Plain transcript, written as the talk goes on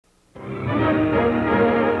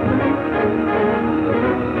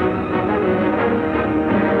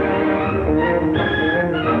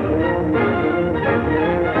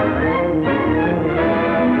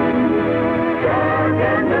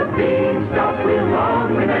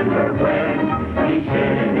remember when he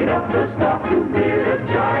shinnied up the stalk to fear a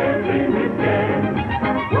giant in his den.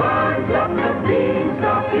 Rise up the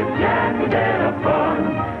beanstalk if Jack is at a fun.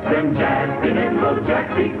 Then Jack in and will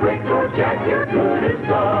Jack be quick, or Jack your good is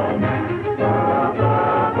gone. Ba,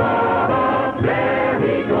 ba, ba, ba, there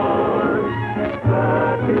he goes.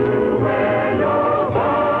 But to where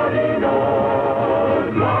nobody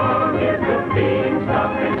knows. Long is the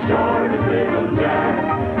beanstalk and short is little Jack.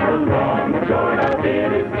 The long and short of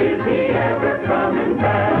it is he ever coming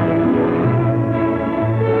back?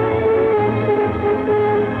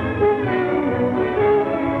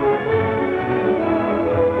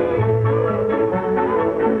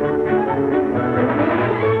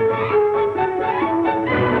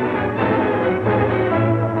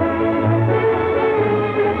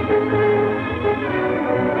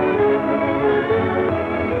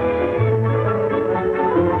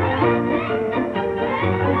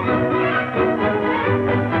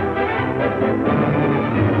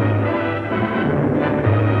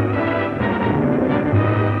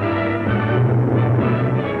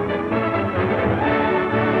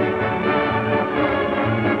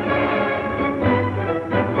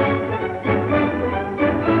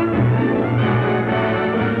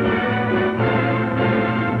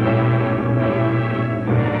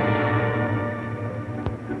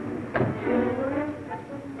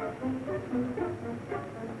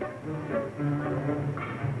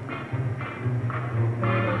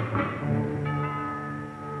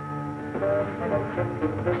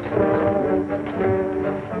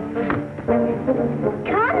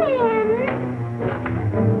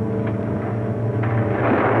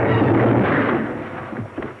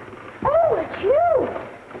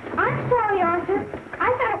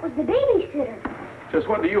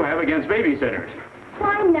 What do you have against babysitters?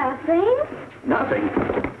 Why, nothing. Nothing?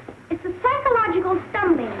 It's a psychological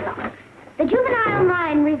stumbling block. The juvenile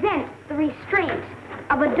mind resents the restraint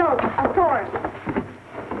of adult authority.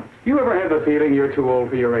 You ever have the feeling you're too old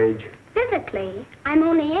for your age? Physically, I'm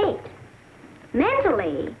only 8.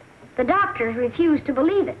 Mentally, the doctors refuse to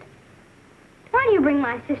believe it. Why do you bring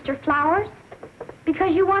my sister flowers?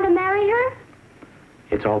 Because you want to marry her?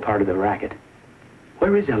 It's all part of the racket.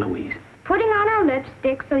 Where is Eloise? Putting on her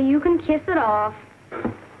lipstick so you can kiss it off.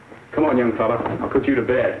 Come on, young fella. I'll put you to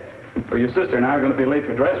bed. Or your sister and I are going to be late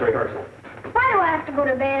for dress rehearsal. Why do I have to go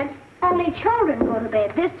to bed? Only children go to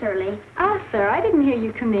bed this early. Ah, sir, I didn't hear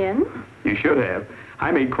you come in. You should have.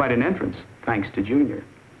 I made quite an entrance, thanks to Junior.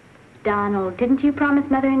 Donald, didn't you promise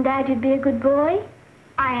Mother and Dad you'd be a good boy?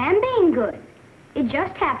 I am being good. It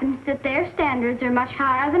just happens that their standards are much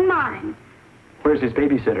higher than mine. Where's his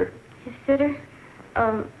babysitter? His sitter?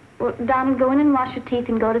 Well, Donald, go in and wash your teeth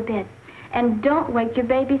and go to bed. And don't wake your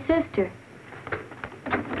baby sister.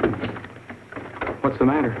 What's the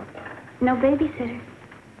matter? No babysitter.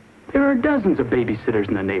 There are dozens of babysitters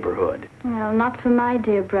in the neighborhood. Well, not for my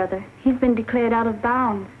dear brother. He's been declared out of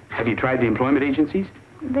bounds. Have you tried the employment agencies?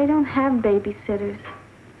 They don't have babysitters.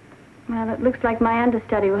 Well, it looks like my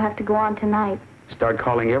understudy will have to go on tonight. Start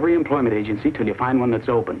calling every employment agency till you find one that's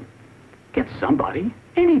open. Get somebody.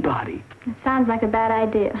 Anybody. It sounds like a bad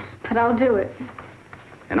idea, but I'll do it.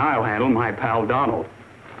 And I'll handle my pal Donald.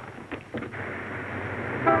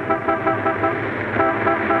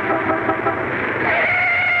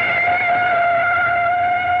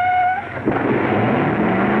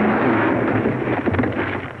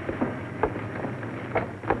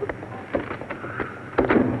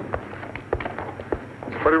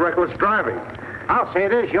 Pretty reckless driving. I'll say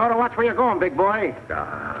this. You ought to watch where you're going, big boy.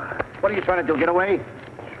 What are you trying to do, get away?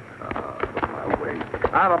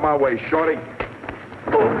 Out of my way, shorty.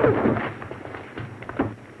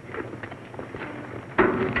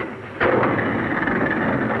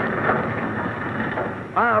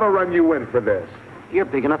 I ought to run you in for this. You're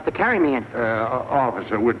big enough to carry me in.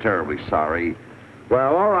 Officer, we're terribly sorry.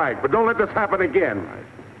 Well, all right, but don't let this happen again.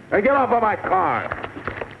 Now get off of my car.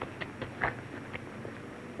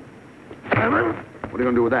 What are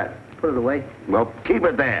you going to do with that? Put it away. Well, keep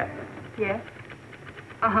it there. Yes?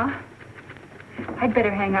 Uh-huh. I'd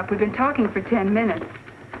better hang up. We've been talking for 10 minutes.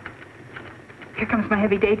 Here comes my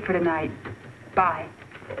heavy date for tonight. Bye.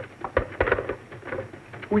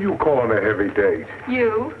 Who you calling a heavy date?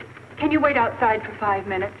 You? Can you wait outside for 5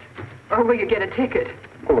 minutes? Or will you get a ticket?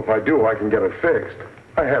 Well, if I do, I can get it fixed.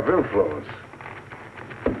 I have influence.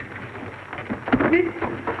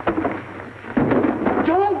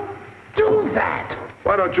 Don't do that!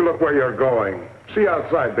 Why don't you look where you're going? See you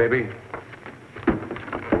outside, baby.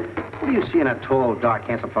 What do you see in a tall, dark,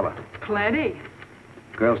 handsome fella? Plenty.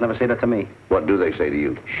 Girls never say that to me. What do they say to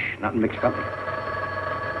you? Shh, not in mixed company.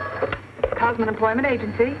 Cosman Employment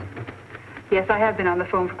Agency. Yes, I have been on the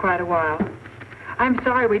phone for quite a while. I'm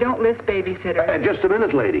sorry, we don't list babysitters. Just a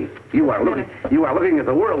minute, lady. You are looking at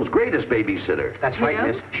the world's greatest babysitter. That's right,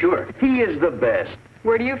 Yeah? miss. Sure. He is the best.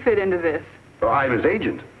 Where do you fit into this? Oh, I'm his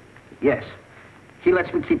agent. Yes. He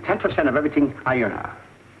lets me keep 10% of everything I earn.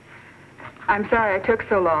 I'm sorry I took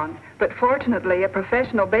so long, but fortunately, a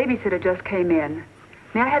professional babysitter just came in.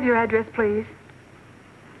 May I have your address, please?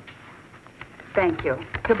 Thank you.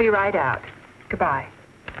 He'll be right out. Goodbye.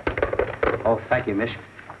 Oh, thank you, miss.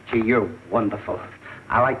 Gee, you're wonderful.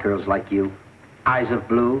 I like girls like you. Eyes of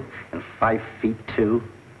blue and 5'2".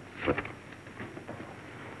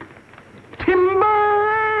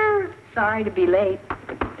 Timber! Sorry to be late.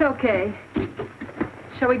 It's okay.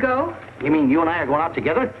 Shall we go? You mean you and I are going out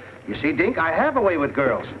together? You see, Dink, I have a way with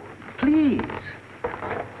girls. Please.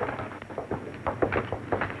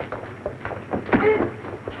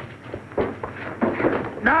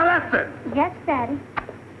 Now that's it. Yes, Daddy.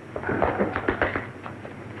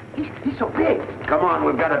 He's so big. Come on,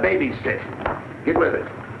 we've got to babysit. Get with it.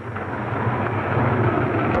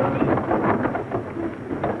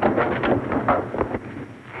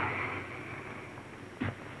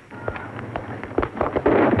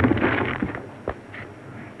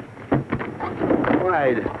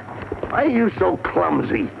 Why are you so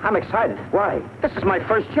clumsy? I'm excited. Why? This is my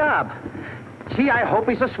first job. Gee, I hope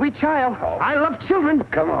he's a sweet child. Oh. I love children.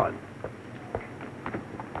 Come on.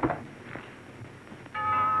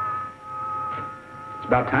 It's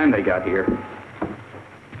about time they got here.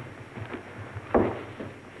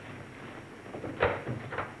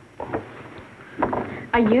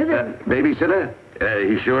 Are you the... Babysitter?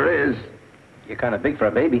 He sure is. You're kind of big for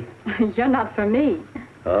a baby. You're not for me.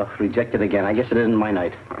 Oh, rejected again. I guess it isn't my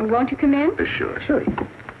night. Won't you come in? Sure. Sure.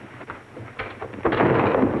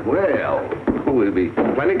 Well, we'll be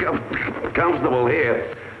plenty comfortable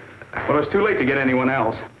here. Well, it's too late to get anyone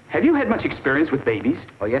else. Have you had much experience with babies?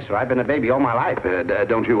 Oh, yes, sir. I've been a baby all my life.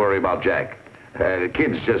 Don't you worry about Jack.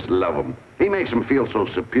 Kids just love him. He makes them feel so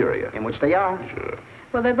superior. In which they are. Sure.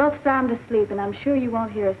 Well, they're both sound asleep, and I'm sure you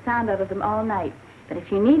won't hear a sound out of them all night. But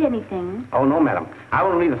if you need anything... Oh, no, madam. I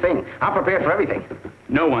won't need a thing. I'm prepared for everything.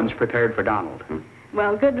 No one's prepared for Donald.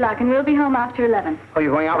 Well, good luck, and we'll be home after 11. Oh,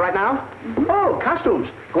 you're going out right now? Mm-hmm. Oh, costumes.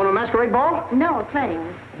 Going to a masquerade ball? No,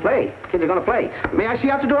 playing. Play. Kids are going to play. May I see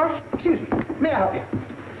out the door? Excuse me. May I help you?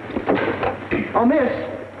 Oh, miss,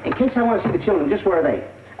 in case I want to see the children, just where are they?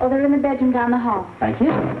 Oh, they're in the bedroom down the hall. Thank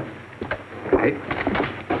you. Hey.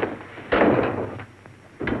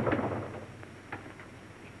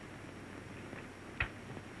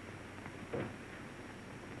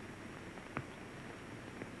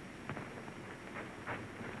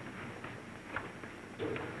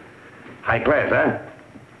 High class, huh?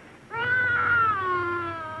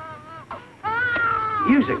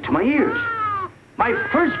 Music to my ears. My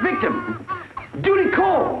first victim. Duty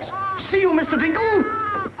calls. See you, Mr. Dinkle.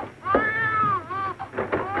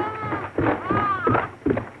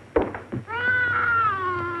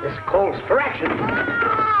 This calls for action.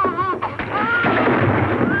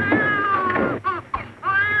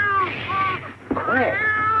 Quiet.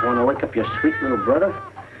 Want to wake up your sweet little brother?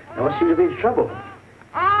 No one seems to be in trouble.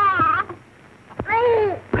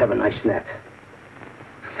 Have a nice nap.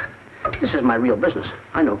 This is my real business.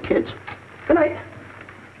 I know kids. Good night.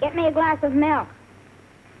 Get me a glass of milk.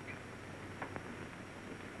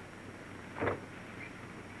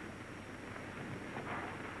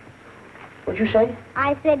 What'd you say?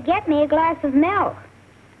 I said, get me a glass of milk.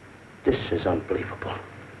 This is unbelievable.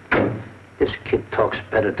 This kid talks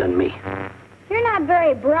better than me. You're not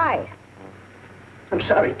very bright. I'm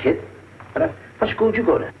sorry, kid. But what school did you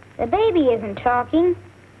go to? The baby isn't talking.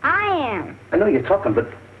 I am. I know you're talking, but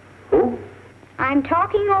who? I'm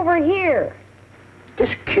talking over here. This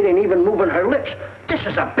kid ain't even moving her lips. This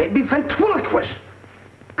is a baby ventriloquist.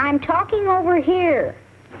 I'm talking over here.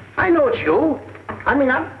 I know it's you. I mean,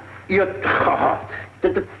 you're...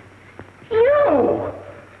 You!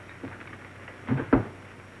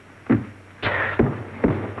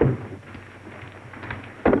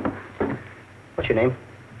 What's your name?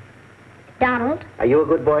 Donald? Are you a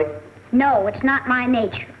good boy? No, it's not my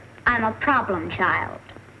nature. I'm a problem child.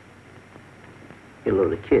 You're a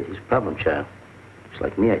little kid. He's a problem child. It's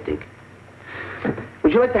like me, I think.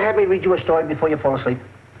 Would you like to have me read you a story before you fall asleep?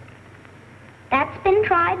 That's been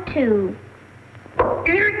tried, too.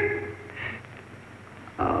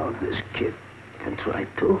 Oh, this kid can try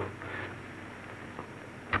too.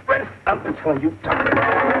 Well, I'm telling you,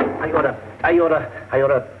 I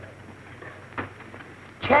oughta...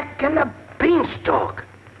 Jack and the Beanstalk.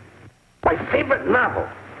 My favorite novel.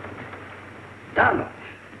 Donald,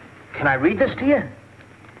 can I read this to you?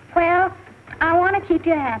 Well, I want to keep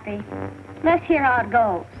you happy. Let's hear how it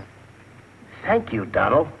goes. Thank you,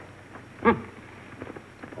 Donald.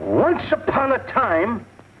 Once upon a time,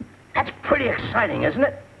 that's pretty exciting, isn't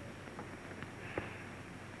it?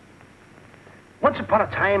 Once upon a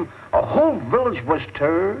time, a whole village was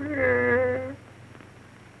Terrorized.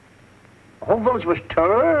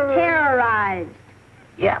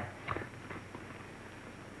 Yeah.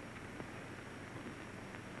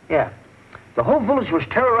 Yeah. The whole village was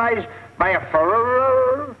terrorized by a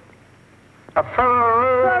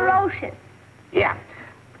Ferocious. Yeah.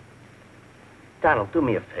 Donald, do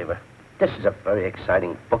me a favor. This is a very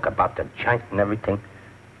exciting book about the giant and everything.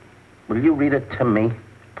 Will you read it to me,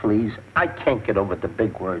 please? I can't get over the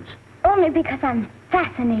big words. Only because I'm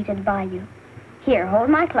fascinated by you. Here, hold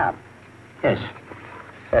my club. Yes,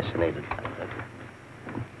 fascinated.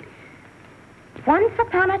 Once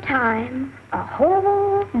upon a time, a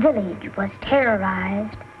whole village was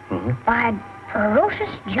terrorized by a ferocious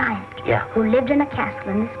giant who lived in a castle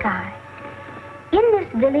in the sky. In this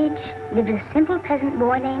village lived a simple peasant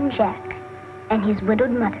boy named Jack and his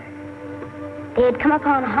widowed mother. They had come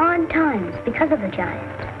upon hard times because of the giant.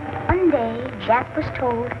 One day, Jack was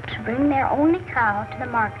told to bring their only cow to the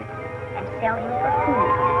market and sell him for food.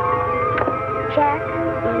 Jack,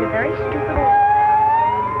 being a very stupid old man,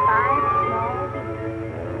 and 5 small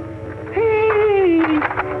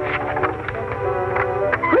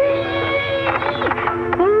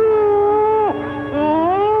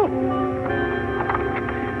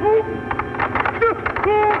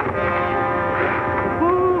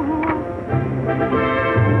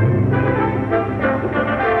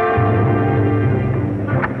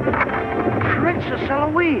Princess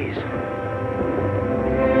Eloise.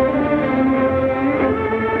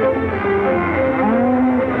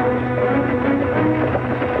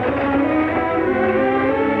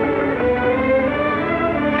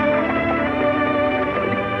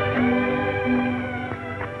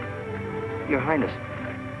 Your Highness.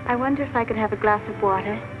 I wonder if I could have a glass of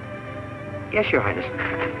water. Yes, Your Highness.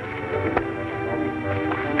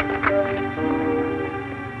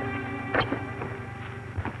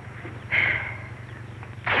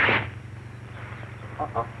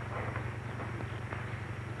 Uh-oh.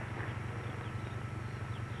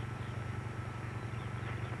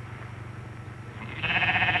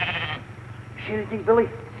 See anything, Billy?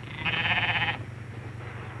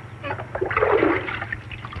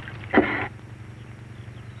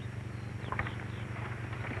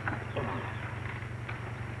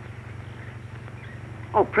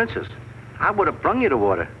 Oh, Princess, I would have brung you the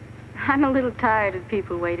water. I'm a little tired of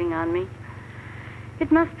people waiting on me.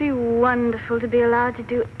 It must be wonderful to be allowed to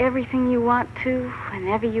do everything you want to,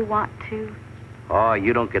 whenever you want to. Oh,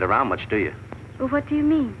 you don't get around much, do you? Well, what do you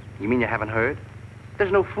mean? You mean you haven't heard?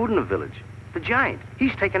 There's no food in the village. The giant,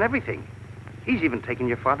 he's taken everything. He's even taken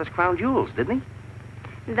your father's crown jewels, didn't he?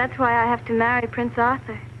 That's why I have to marry Prince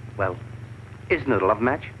Arthur. Well, isn't it a love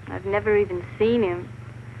match? I've never even seen him.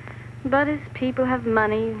 But his people have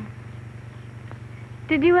money.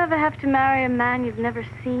 Did you ever have to marry a man you've never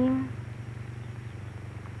seen?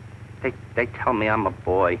 They tell me I'm a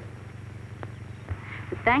boy.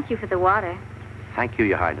 But thank you for the water. Thank you,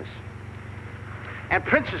 Your Highness. And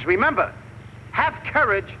Princess, remember, have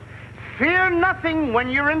courage. Fear nothing when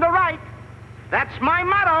you're in the right. That's my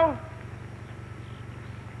motto.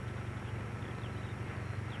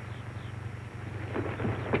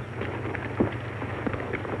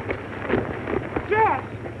 Jack!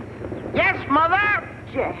 Yes, Mother?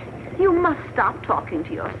 Jack, you must stop talking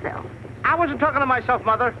to yourself. I wasn't talking to myself,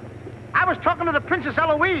 Mother. I was talking to the Princess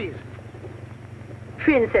Eloise.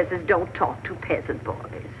 Princesses don't talk to peasant boys.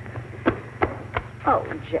 Oh,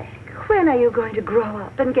 Jack, when are you going to grow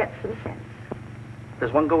up and get some sense?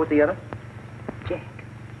 Does one go with the other? Jack,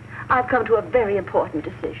 I've come to a very important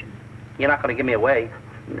decision. You're not going to give me away.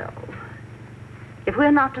 No. If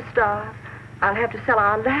we're not to starve, I'll have to sell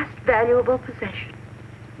our last valuable possession.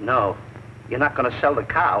 No, you're not going to sell the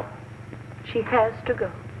cow. She has to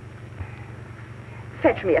go.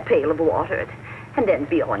 Fetch me a pail of water, and then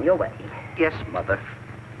be on your way. Yes, Mother.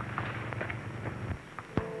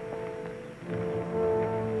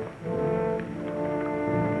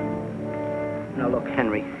 Now, look,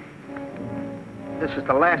 Henry. This is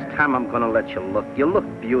the last time I'm going to let you look. You look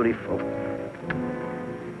beautiful.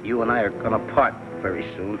 You and I are going to part very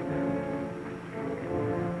soon.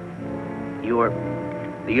 You are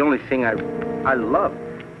the only thing I love.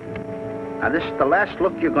 Now, this is the last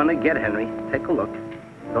look you're going to get, Henry. Take a look.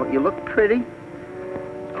 Don't you look pretty?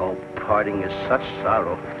 Oh, parting is such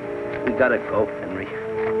sorrow. We gotta go, Henry.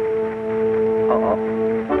 Uh-oh.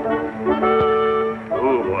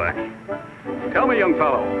 Oh, boy. Tell me, young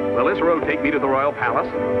fellow, will this road take me to the royal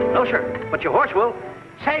palace? No, sir, but your horse will.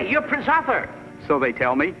 Say, you're Prince Arthur. So they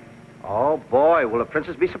tell me. Oh, boy, will the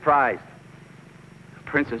princess be surprised.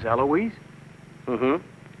 Princess Eloise? Mm-hmm.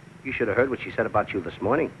 You should have heard what she said about you this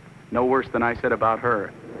morning. No worse than I said about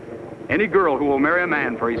her. Any girl who will marry a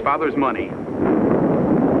man for his father's money.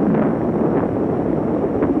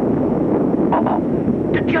 Uh-oh,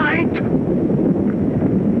 the giant!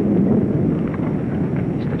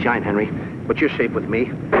 It's the giant, Henry. But you're safe with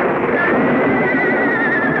me.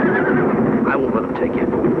 I won't let him take you.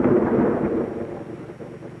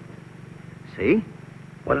 See?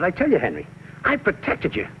 What did I tell you, Henry? I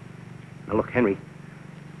protected you. Now, look, Henry,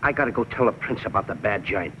 I gotta go tell the prince about the bad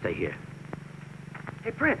giant they hear.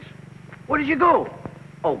 Hey, Prince, where did you go?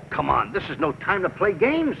 Oh, come on, this is no time to play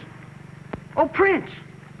games. Oh, Prince!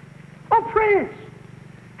 Oh, Prince!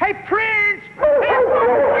 Hey, Prince!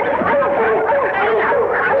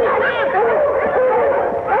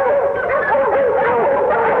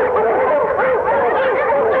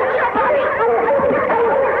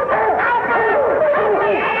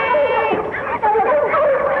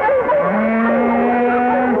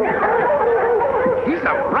 He's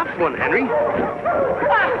a rough one, Henry.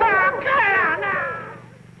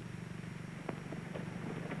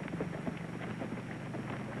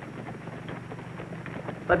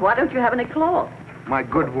 But why don't you have any cloth? My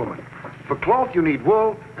good woman, for cloth you need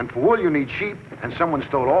wool, and for wool you need sheep, and someone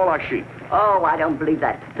stole all our sheep. Oh, I don't believe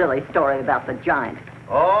that silly story about the giant.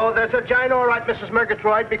 Oh, there's a giant all right, Mrs.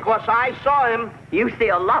 Murgatroyd, because I saw him. You see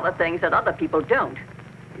a lot of things that other people don't.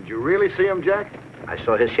 Did you really see him, Jack? I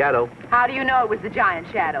saw his shadow. How do you know it was the giant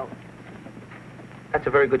shadow? That's a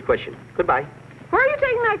very good question. Goodbye. Where are you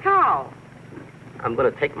taking that cow? I'm going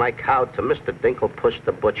to take my cow to Mr. Dinklepuss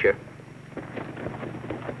the butcher.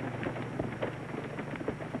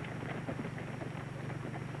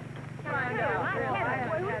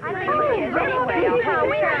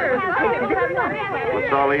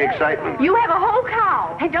 What's all the excitement? You have a whole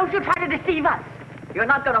cow, and don't you try to deceive us. You're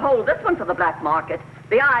not going to hold this one for the black market.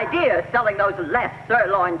 The idea is selling those less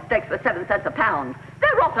sirloin steaks for 7 cents a pound.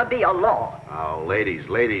 There ought to be a law. Oh, ladies,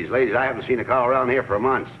 I haven't seen a cow around here for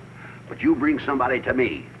months. But you bring somebody to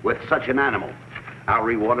me with such an animal, I'll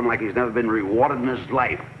reward him like he's never been rewarded in his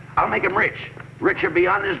life. I'll make him rich, richer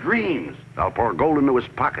beyond his dreams. I'll pour gold into his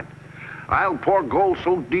pocket. I'll pour gold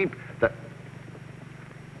so deep that...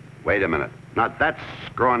 Wait a minute. Not that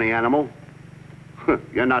scrawny animal.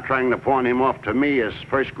 You're not trying to pawn him off to me as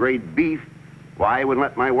first-grade beef. Why, I wouldn't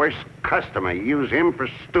let my worst customer use him for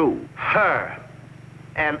stew. Her.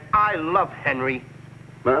 And I love Henry.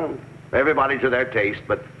 Well, everybody to their taste,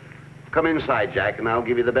 but come inside, Jack, and I'll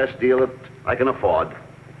give you the best deal that I can afford.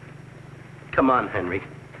 Come on, Henry.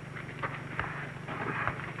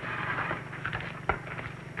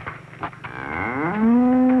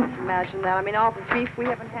 Imagine that. I mean, all the beef we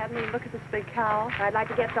haven't had, and you look at this big cow. I'd like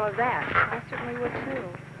to get some of that. I certainly would, too.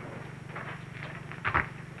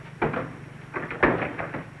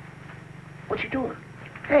 What you doing?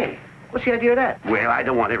 Hey, what's the idea of that? Well, I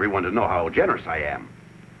don't want everyone to know how generous I am.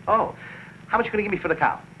 Oh, how much you going to give me for the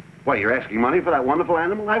cow? Why, you're asking money for that wonderful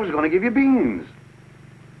animal? I was going to give you beans.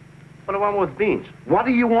 What do I want with beans? What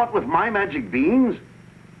do you want with my magic beans?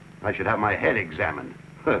 I should have my head examined.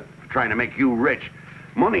 Trying to make you rich.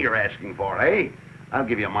 Money you're asking for, eh? I'll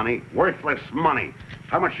give you money. Worthless money.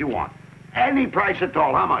 How much you want? Any price at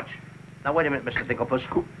all. How much? Now, wait a minute, Mr.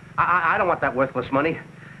 Dinklepuss. I don't want that worthless money.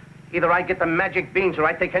 Either I get the magic beans or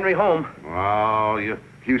I take Henry home. Oh, you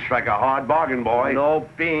strike a hard bargain, boy. No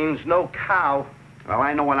beans, no cow. Well,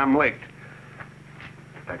 I know when I'm licked.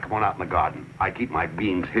 Now, come on out in the garden. I keep my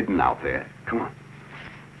beans hidden out there. Come on.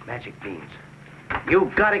 Magic beans.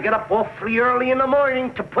 You gotta get up awfully early in the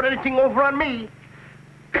morning to put anything over on me.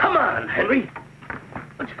 Come on, Henry.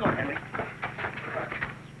 Let's go, Henry.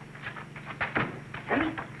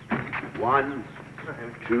 Henry? 1,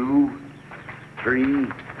 2, 3,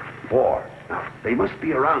 4. Now, they must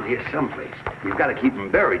be around here someplace. You've got to keep them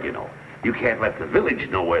buried, you know. You can't let the village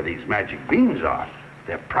know where these magic beans are.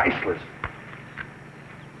 They're priceless.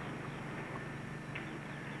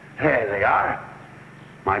 There they are.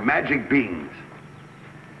 My magic beans.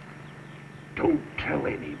 Don't tell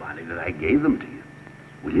anybody that I gave them to you.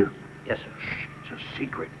 Will you? Yes, sir. Shh, it's a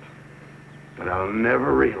secret. But I'll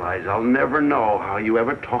never realize, I'll never know how you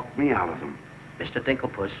ever talked me out of them. Mr.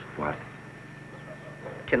 Dinklepuss. What?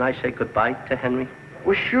 Can I say goodbye to Henry?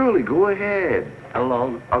 Well, surely, go ahead.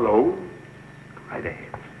 Alone? Alone? Go right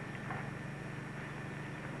ahead.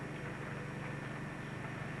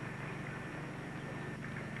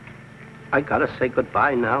 I gotta say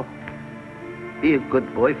goodbye now. Be a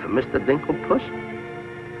good boy for Mr. Dinklepuss.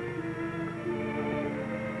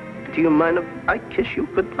 Do you mind if I kiss you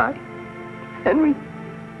goodbye, Henry?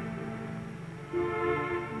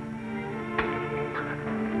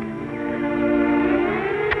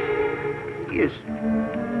 You're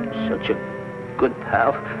such a good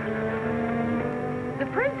pal. The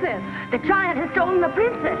princess! The giant has stolen the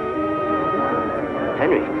princess!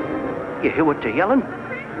 Henry, you hear what they're yelling?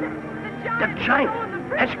 The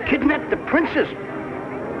giant has kidnapped the princess.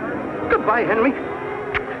 Goodbye, Henry.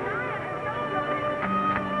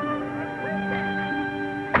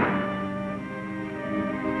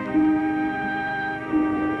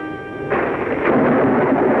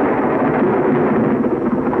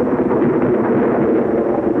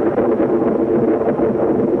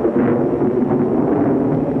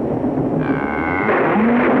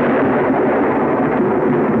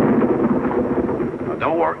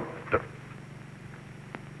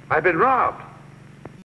 I've been robbed.